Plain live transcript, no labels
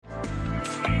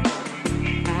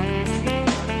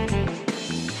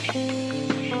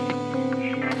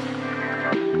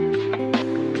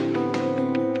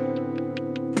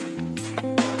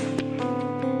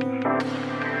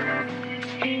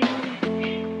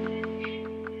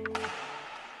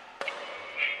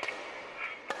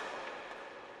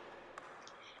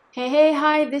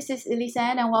Hi, this is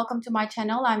Elisan and welcome to my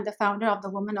channel. I'm the founder of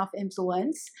the Woman of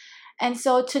Influence. And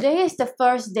so today is the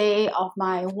first day of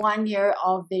my 1 year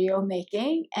of video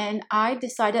making, and I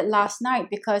decided last night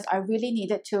because I really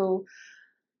needed to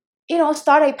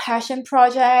start a passion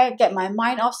project, get my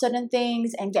mind off certain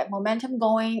things, and get momentum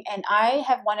going. And I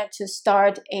have wanted to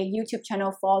start a YouTube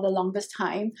channel for the longest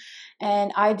time.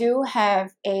 And I do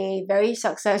have a very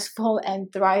successful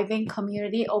and thriving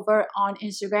community over on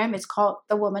Instagram. It's called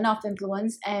The Woman of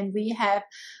Influence. And we have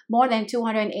more than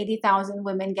 280,000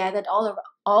 women gathered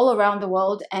all around the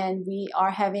world. And we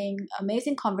are having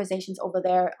amazing conversations over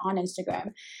there on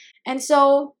Instagram. And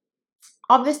so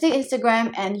obviously,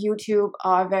 Instagram and YouTube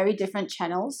are very different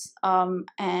channels,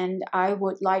 and I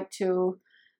would like to,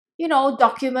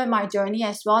 document my journey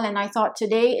as well. And I thought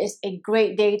today is a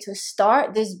great day to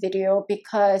start this video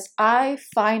because I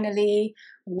finally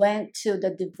went to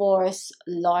the divorce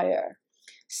lawyer.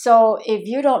 So if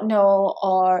you don't know,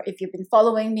 or if you've been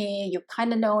following me, you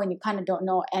kind of know and you kind of don't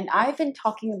know. And I've been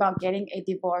talking about getting a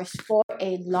divorce for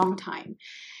a long time.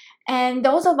 And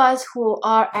those of us who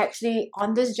are actually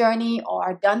on this journey or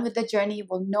are done with the journey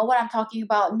will know what I'm talking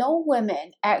about. No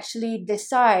woman actually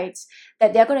decides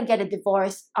that they're going to get a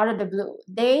divorce out of the blue.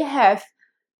 They have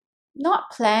not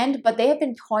planned, but they have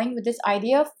been toying with this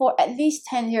idea for at least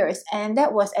 10 years. And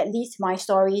that was at least my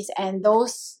stories. And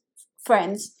those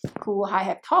friends who I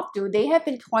have talked to, they have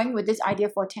been toying with this idea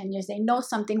for 10 years. They know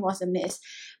something was amiss,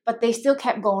 but they still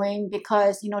kept going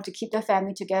because, to keep their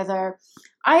family together.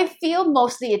 I feel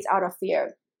mostly it's out of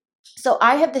fear. So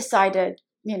I have decided,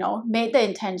 made the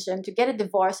intention to get a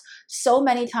divorce so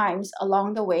many times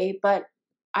along the way, but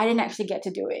I didn't actually get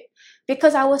to do it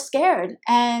because I was scared.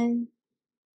 And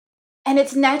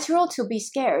it's natural to be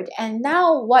scared. And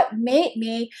now what made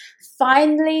me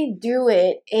finally do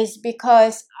it is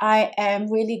because I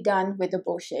am really done with the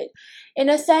bullshit. In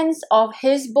a sense of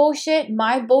his bullshit,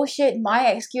 my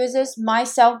excuses, my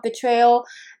self-betrayal,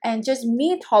 and just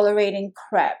me tolerating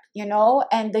crap,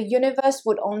 and the universe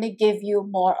would only give you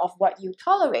more of what you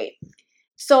tolerate.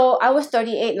 So I was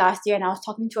 38 last year and I was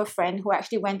talking to a friend who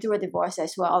actually went through a divorce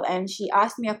as well. And she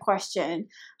asked me a question.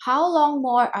 How long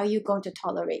more are you going to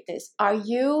tolerate this? Are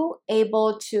you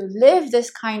able to live this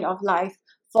kind of life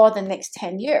for the next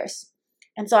 10 years?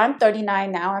 And so I'm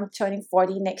 39 now. I'm turning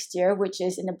 40 next year, which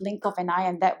is in the blink of an eye,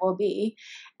 and that will be.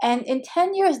 And in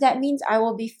 10 years, that means I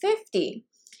will be 50.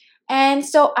 And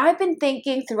so I've been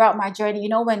thinking throughout my journey,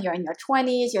 when you're in your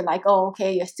 20s, you're like, oh,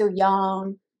 okay, you're still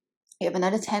young. You have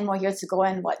another 10 more years to go,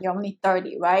 and you're only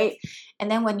 30, right? And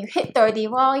then when you hit 30,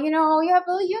 well, you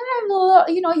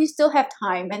still have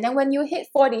time. And then when you hit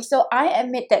 40, so I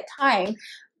admit that time,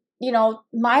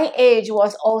 my age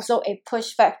was also a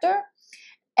push factor.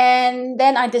 And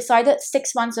then I decided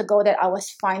 6 months ago that I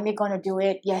was finally going to do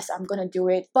it. Yes, I'm going to do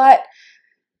it. But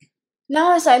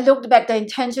now as I looked back, the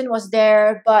intention was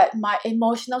there, but my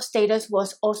emotional status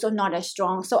was also not as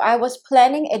strong. So I was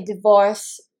planning a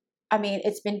divorce. I mean,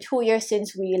 it's been 2 years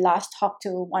since we last talked to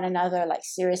one another, like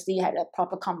seriously had a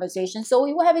proper conversation. So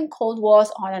we were having cold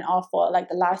wars on and off for like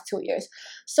the last 2 years.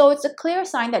 So it's a clear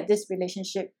sign that this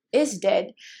relationship is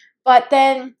dead. But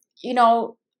then,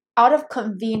 out of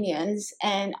convenience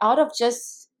and out of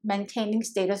just maintaining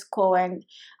status quo, and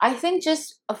I think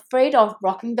just afraid of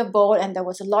rocking the boat, and there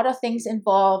was a lot of things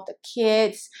involved, the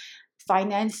kids,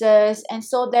 finances, and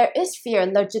so there is fear,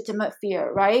 legitimate fear,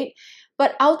 right?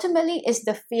 But ultimately it's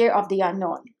the fear of the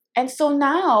unknown. And so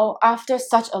now, after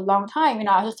such a long time,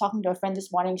 I was just talking to a friend this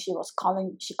morning.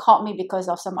 She called me because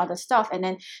of some other stuff. And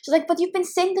then she's like, but you've been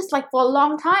saying this like for a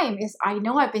long time. Yes, I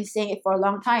know I've been saying it for a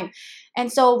long time.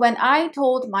 And so when I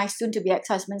told my soon-to-be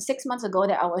ex-husband 6 months ago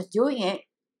that I was doing it,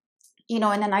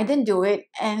 and then I didn't do it.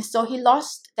 And so he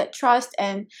lost that trust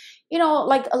and,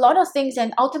 like a lot of things.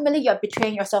 And ultimately you're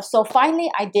betraying yourself. So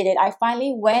finally I did it. I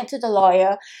finally went to the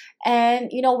lawyer. And,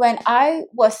 when I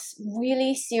was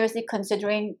really seriously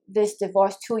considering this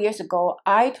divorce 2 years ago,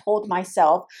 I told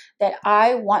myself that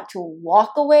I want to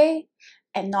walk away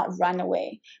and not run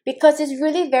away, because it's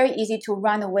really very easy to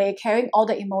run away carrying all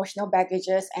the emotional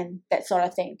baggages and that sort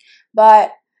of thing.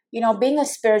 But being a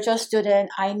spiritual student,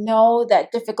 I know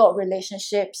that difficult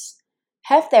relationships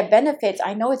have their benefits.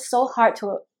 I know it's so hard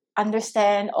to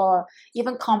understand or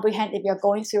even comprehend if you're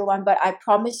going through one, but I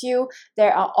promise you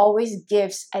there are always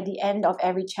gifts at the end of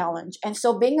every challenge. And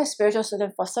so being a spiritual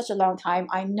student for such a long time,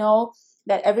 I know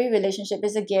that every relationship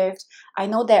is a gift. I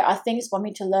know there are things for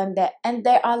me to learn that, and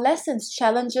there are lessons.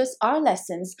 Challenges are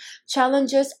lessons.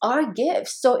 Challenges are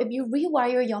gifts. So if you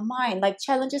rewire your mind, like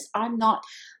challenges are not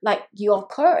like your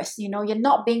curse, you're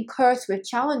not being cursed with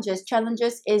challenges.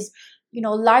 Challenges is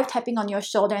live tapping on your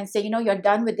shoulder and say, you're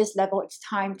done with this level, it's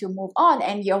time to move on,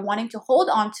 and you're wanting to hold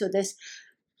on to this,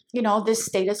 this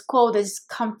status quo, this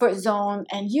comfort zone,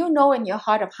 and in your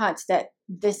heart of hearts that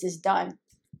this is done.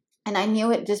 And I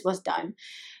knew this was done.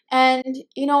 And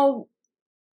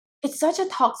it's such a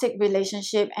toxic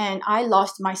relationship, and I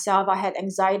lost myself. I had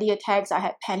anxiety attacks, I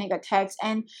had panic attacks,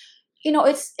 and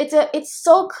it's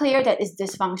so clear that it's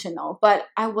dysfunctional, but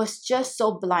I was just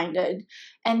so blinded.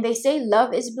 And they say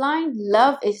love is blind.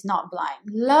 Love is not blind.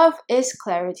 Love is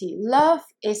clarity. Love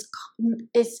is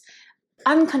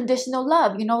unconditional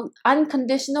love.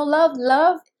 Unconditional love.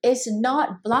 Love is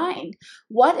not blind.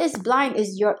 What is blind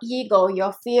is your ego,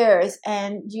 your fears,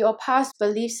 and your past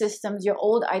belief systems, your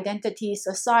old identities,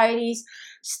 society's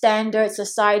standards,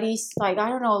 society's, I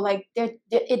don't know,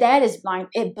 that is blind.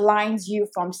 It blinds you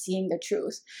from seeing the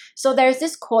truth. So there's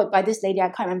this quote by this lady, I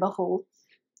can't remember who.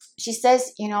 She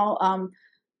says,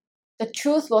 the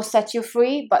truth will set you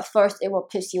free, but first it will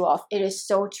piss you off. It is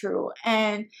so true.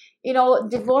 And,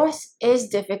 divorce is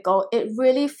difficult. It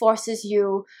really forces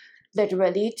you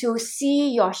literally to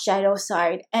see your shadow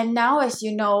side. And now, as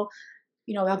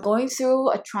we're going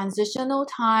through a transitional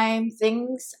time.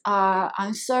 Things are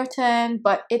uncertain,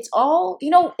 but it's all,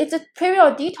 it's a period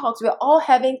of detox. We're all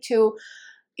having to,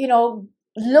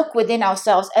 look within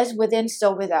ourselves, as within,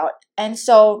 so without. And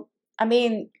so,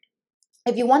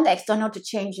 if you want the external to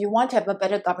change, you want to have a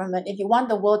better government, if you want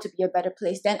the world to be a better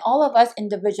place, then all of us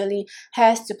individually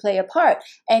has to play a part.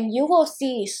 And you will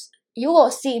see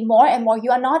more and more. You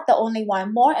are not the only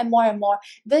one. More and more and more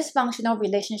dysfunctional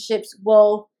relationships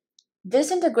will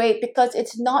disintegrate because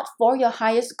it's not for your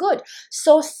highest good.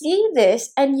 So see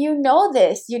this, and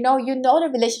this. The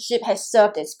relationship has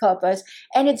served its purpose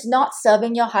and it's not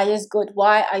serving your highest good.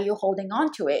 Why are you holding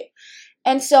on to it?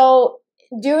 And so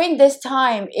during this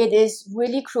time, it is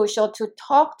really crucial to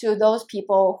talk to those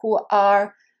people who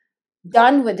are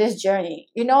done with this journey.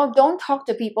 Don't talk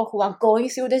to people who are going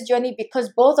through this journey,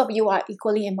 because both of you are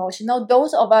equally emotional.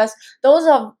 Those of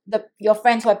your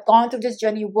friends who have gone through this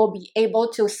journey will be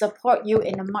able to support you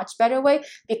in a much better way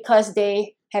because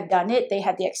they have done it. They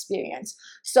have the experience.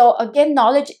 So again,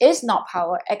 knowledge is not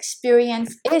power.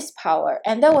 Experience is power.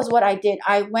 And that was what I did.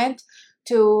 I went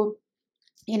to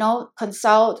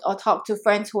consult or talk to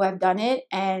friends who have done it,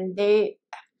 and they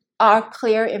are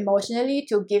clear emotionally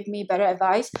to give me better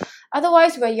advice.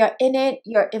 Otherwise, when you're in it,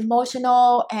 you're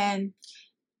emotional, and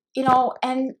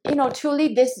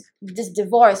truly this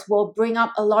divorce will bring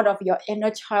up a lot of your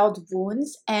inner child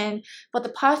wounds. And for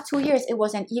the past 2 years, it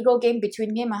was an ego game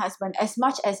between me and my husband. As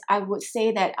much as I would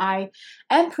say that I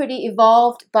am pretty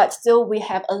evolved, but still we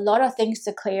have a lot of things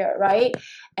to clear, right?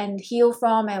 And heal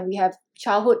from, and we have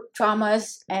childhood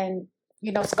traumas and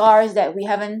scars that we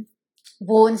haven't,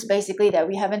 wounds basically, that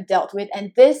we haven't dealt with.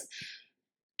 And this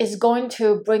is going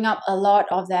to bring up a lot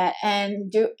of that.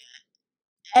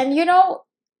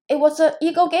 It was an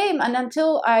ego game, and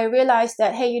until I realized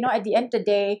that, hey, at the end of the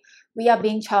day, we are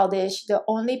being childish. The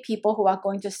only people who are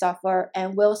going to suffer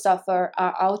and will suffer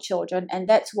are our children. And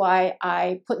that's why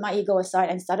I put my ego aside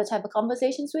and started to have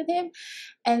conversations with him.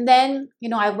 And then,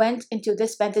 I went into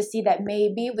this fantasy that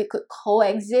maybe we could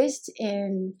coexist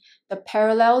in the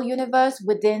parallel universe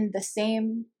within the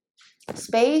same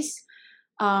space.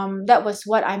 That was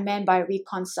what I meant by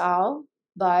reconcile.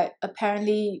 But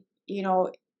apparently,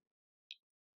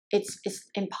 it's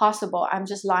impossible. I'm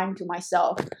just lying to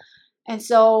myself. And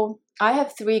so I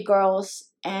have 3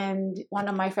 girls, and one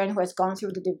of my friends who has gone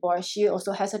through the divorce, she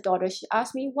also has a daughter. She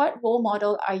asked me, what role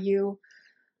model are you,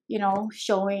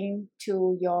 showing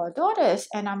to your daughters?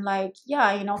 And I'm like,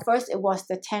 yeah, first it was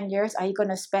the 10 years. Are you going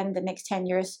to spend the next 10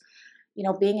 years,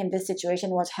 being in this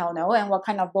situation? Was hell no. And what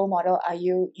kind of role model are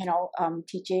you,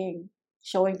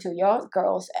 showing to your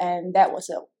girls? And that was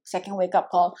a second wake-up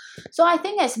call. So I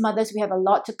think as mothers, we have a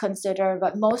lot to consider,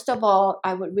 but most of all,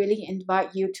 I would really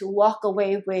invite you to walk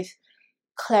away with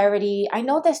clarity. I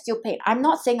know there's still pain. I'm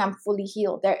not saying I'm fully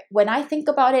healed. When I think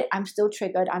about it, I'm still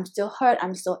triggered, I'm still hurt,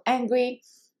 I'm still angry,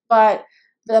 but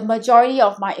the majority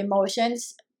of my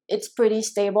emotions, it's pretty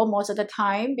stable most of the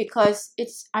time, because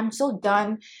I'm so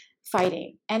done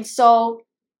fighting. And so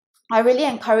I really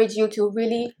encourage you to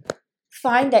really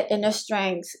find that inner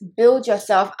strength, build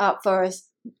yourself up first,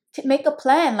 to make a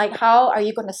plan. Like, how are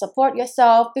you going to support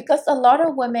yourself? Because a lot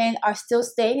of women are still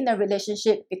staying in a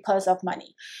relationship because of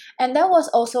money. And that was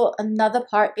also another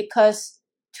part, because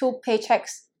 2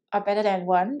 paychecks are better than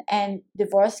 1, and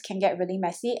divorce can get really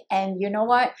messy. And you know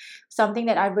what? Something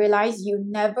that I realized, you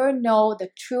never know the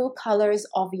true colors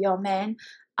of your man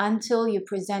until you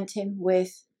present him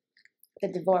with the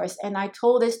divorce. And I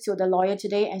told this to the lawyer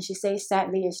today, and she says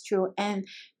sadly it's true. And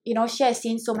she has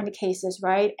seen so many cases,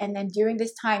 right? And then during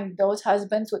this time, those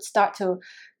husbands would start to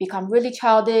become really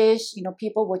childish.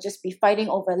 People would just be fighting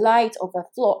over lights, over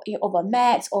floor, over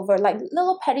mats, over like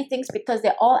little petty things, because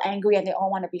they're all angry and they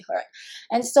all want to be heard.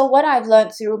 And so what I've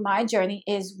learned through my journey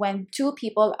is when two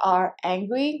people are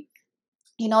angry,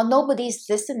 nobody's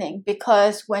listening,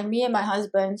 because when me and my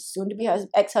husband, soon to be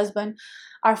ex-husband,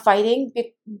 are fighting,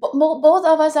 both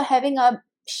of us are having a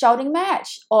shouting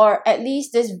match, or at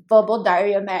least this verbal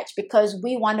diarrhea match, because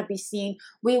we want to be seen,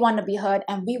 we want to be heard,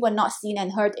 and we were not seen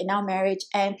and heard in our marriage.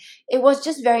 And it was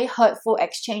just very hurtful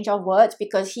exchange of words,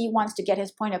 because he wants to get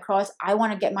his point across, I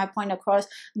want to get my point across,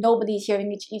 nobody's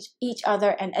hearing each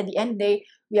other, and at the end of the day,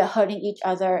 we are hurting each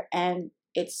other, and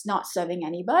it's not serving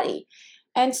anybody.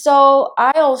 And so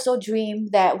I also dream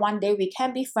that one day we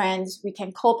can be friends, we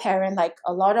can co-parent like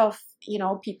a lot of,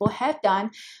 people have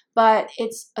done. But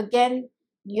it's, again,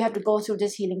 you have to go through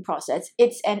this healing process.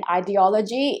 It's an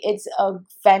ideology, it's a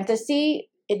fantasy.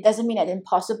 It doesn't mean it's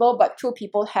impossible, but two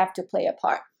people have to play a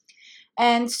part.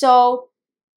 And so,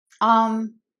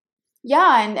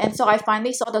 yeah, and so I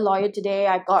finally saw the lawyer today.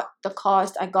 I got the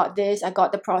cost, I got this, I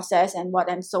got the process, and what,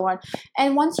 and so on.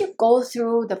 And once you go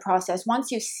through the process,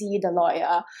 once you see the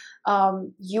lawyer,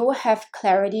 you have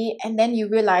clarity, and then you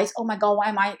realize, oh my God, why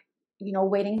am I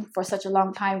waiting for such a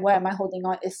long time? Where am I holding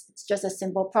on? It's just a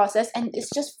simple process, and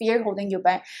it's just fear holding you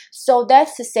back. So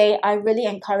that's to say, I really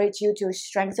encourage you to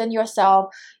strengthen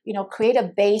yourself, create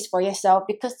a base for yourself,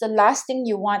 because the last thing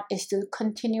you want is to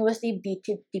continuously be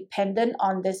dependent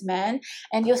on this man,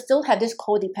 and you still have this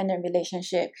codependent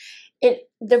relationship.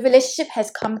 The relationship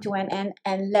has come to an end,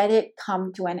 and let it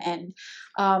come to an end.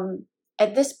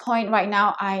 At this point right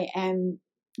now, I am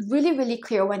really, really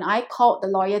clear. When I called the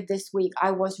lawyer this week,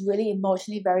 I was really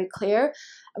emotionally very clear.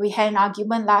 We had an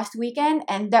argument last weekend,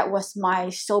 and that was my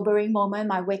sobering moment,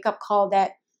 my wake-up call,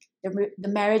 that the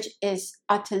marriage is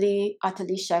utterly,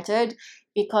 utterly shattered,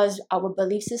 because our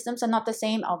belief systems are not the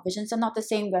same, our visions are not the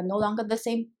same, we're no longer the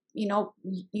same.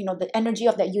 The energy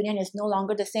of that union is no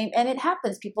longer the same, and it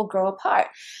happens. People grow apart.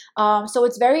 So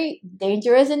it's very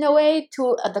dangerous in a way.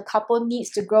 The couple needs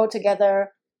to grow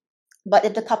together. But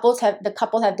if the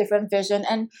couple have different vision,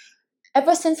 and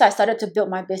ever since I started to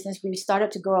build my business, we started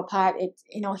to grow apart.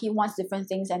 He wants different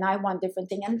things and I want different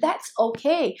things, and that's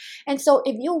okay. And so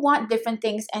if you want different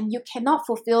things and you cannot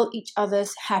fulfill each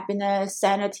other's happiness,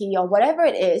 sanity, or whatever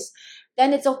it is,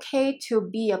 then it's okay to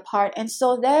be apart. And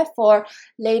so therefore,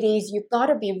 ladies, you've got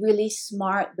to be really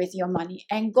smart with your money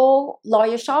and go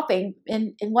lawyer shopping.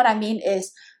 And what I mean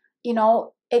is,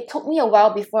 it took me a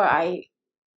while before I,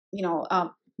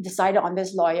 decided on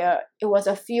this lawyer. It was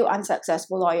a few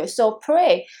unsuccessful lawyers. So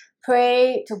pray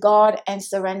to God and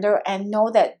surrender, and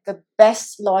know that the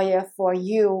best lawyer for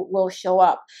you will show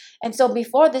up. And so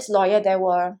before this lawyer, there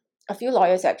were a few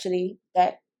lawyers actually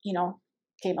that,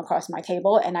 came across my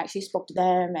table, and I actually spoke to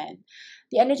them, and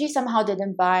the energy somehow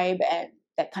didn't vibe and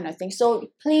that kind of thing. So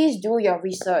please do your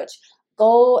research.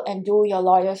 Go and do your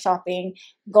lawyer shopping.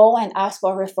 Go and ask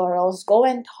for referrals. Go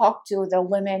and talk to the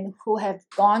women who have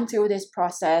gone through this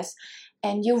process.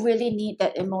 And you really need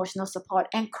that emotional support.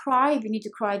 And cry if you need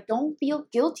to cry. Don't feel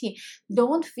guilty.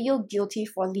 Don't feel guilty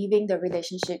for leaving the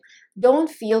relationship. Don't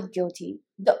feel guilty.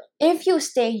 If you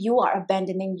stay, you are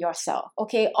abandoning yourself.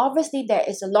 Okay, obviously there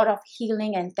is a lot of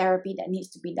healing and therapy that needs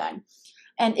to be done.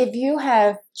 And if you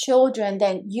have children,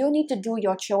 then you need to do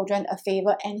your children a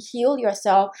favor and heal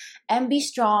yourself and be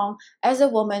strong as a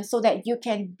woman, so that you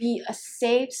can be a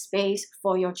safe space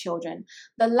for your children.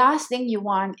 The last thing you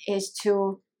want is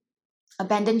to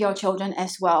abandon your children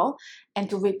as well, and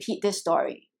to repeat this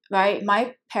story, right?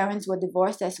 My parents were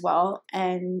divorced as well,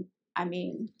 and I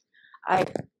mean, I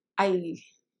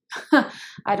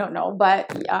I don't know,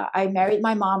 but I married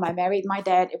my mom, I married my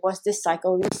dad. It was this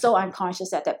cycle. We were so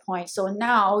unconscious at that point. So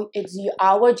now it's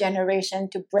our generation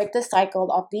to break the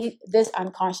cycle of this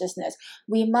unconsciousness.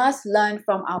 We must learn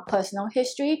from our personal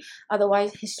history,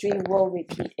 otherwise history will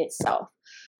repeat itself.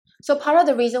 So part of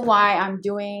the reason why I'm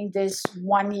doing this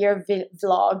 1 year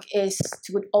vlog is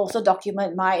to also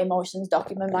document my emotions,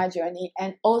 document my journey,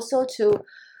 and also to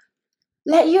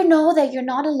let you know that you're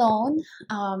not alone.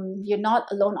 You're not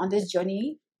alone on this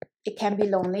journey. It can be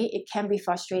lonely. It can be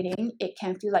frustrating. It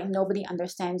can feel like nobody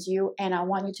understands you. And I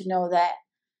want you to know that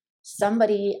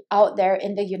somebody out there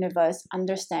in the universe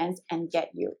understands and get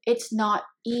you. It's not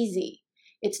easy.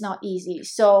 It's not easy.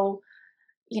 So,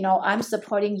 I'm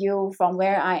supporting you from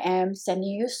where I am, sending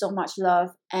you so much love,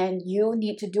 and you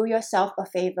need to do yourself a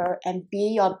favor and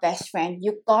be your best friend.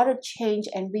 You gotta change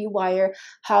and rewire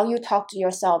how you talk to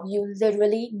yourself. You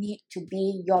literally need to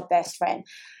be your best friend.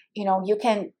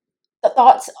 The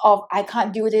thoughts of I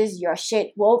can't do this, your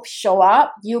shit will show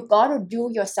up. You gotta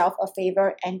do yourself a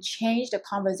favor and change the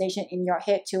conversation in your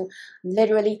head to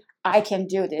literally, I can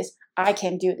do this. I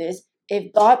can do this.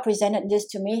 If God presented this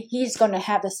to me, He's going to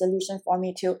have the solution for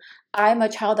me too. I'm a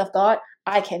child of God.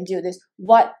 I can do this.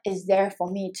 What is there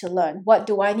for me to learn? What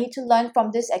do I need to learn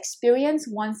from this experience?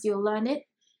 Once you learn it,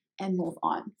 and move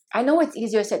on. I know it's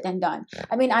easier said than done.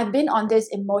 I mean, I've been on this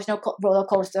emotional roller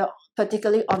coaster,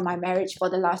 particularly on my marriage for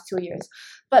the last 2 years.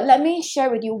 But let me share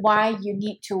with you why you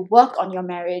need to work on your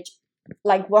marriage,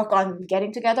 like work on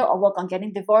getting together or work on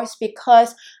getting divorced,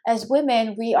 because as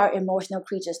women, we are emotional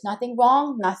creatures. Nothing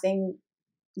wrong, nothing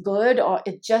good, or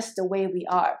it's just the way we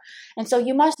are. And so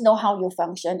you must know how you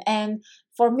function. And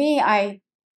for me,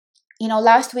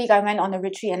 last week I went on a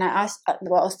retreat and I asked, a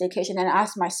staycation, and I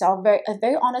asked myself a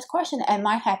very honest question: am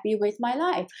I happy with my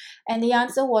life? And the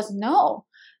answer was no.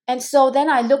 And so then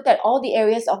I looked at all the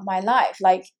areas of my life,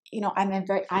 like,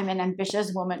 I'm an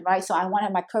ambitious woman, right? So I want to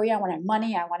have my career, I want to have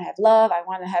money, I want to have love, I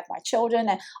want to have my children,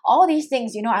 and all these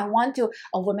things.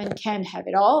 A woman can have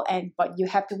it all, but you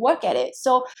have to work at it.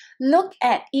 So look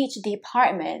at each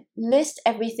department, list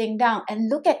everything down, and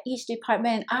look at each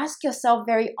department and ask yourself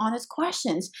very honest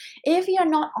questions. If you're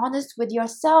not honest with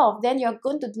yourself, then you're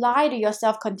going to lie to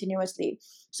yourself continuously.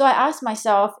 So I asked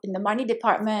myself in the money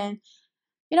department,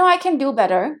 I can do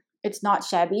better. It's not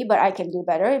shabby, but I can do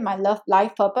better. In my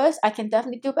life purpose, I can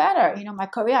definitely do better. My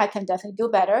career, I can definitely do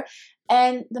better.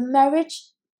 And the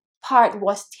marriage part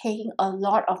was taking a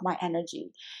lot of my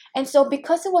energy. And so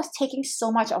because it was taking so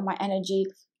much of my energy,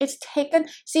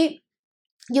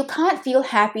 you can't feel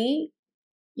happy.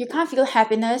 You can't feel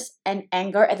happiness and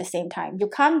anger at the same time. You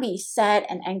can't be sad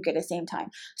and angry at the same time.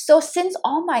 So since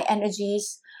all my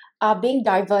energies are being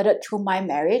diverted to my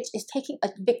marriage, is taking a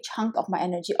big chunk of my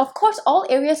energy. Of course, all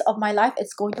areas of my life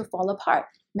is going to fall apart.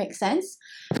 Make sense?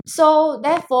 So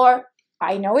therefore,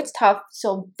 I know it's tough.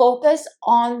 So focus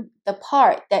on the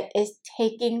part that is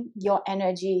taking your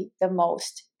energy the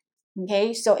most.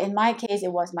 Okay, so in my case,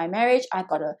 it was my marriage. I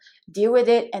got to deal with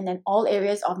it. And then all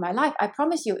areas of my life. I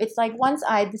promise you, it's like once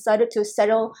I decided to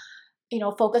settle,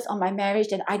 focus on my marriage,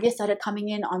 then ideas started coming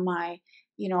in on my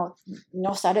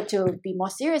started to be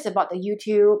more serious about the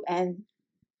YouTube and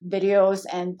videos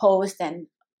and posts and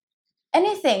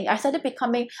anything. I started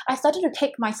to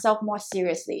take myself more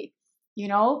seriously,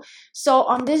 So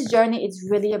on this journey, it's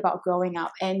really about growing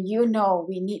up. And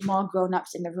we need more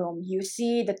grown-ups in the room. You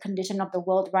see the condition of the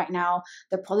world right now.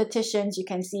 The politicians, you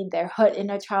can see their hurt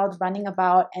inner child running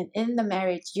about. And in the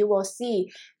marriage, you will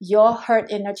see your hurt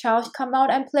inner child come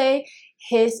out and play.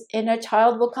 His inner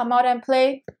child will come out and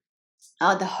play.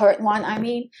 The hurt one,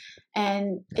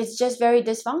 and it's just very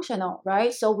dysfunctional,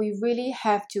 right? So we really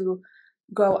have to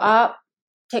grow up,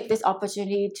 take this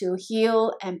opportunity to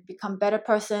heal and become a better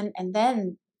person, and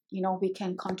then we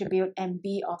can contribute and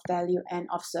be of value and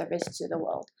of service to the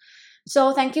world.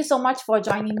 So thank you so much for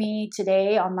joining me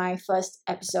today on my first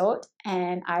episode,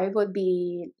 and I will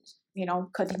be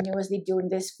continuously doing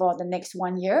this for the next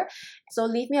 1 year. So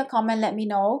leave me a comment, let me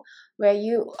know what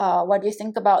you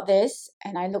think about this,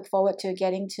 and I look forward to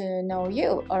getting to know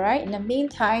you. All right, in the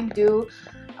meantime, do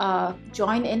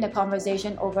join in the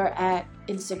conversation over at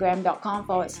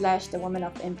instagram.com/the woman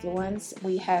of influence.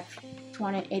 We have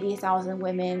 280,000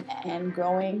 women and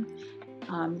growing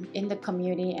in the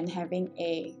community and having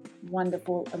a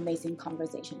wonderful, amazing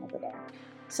conversation over there.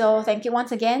 So thank you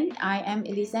once again. I am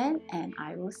Elisen, and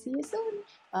I will see you soon.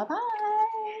 Bye-bye.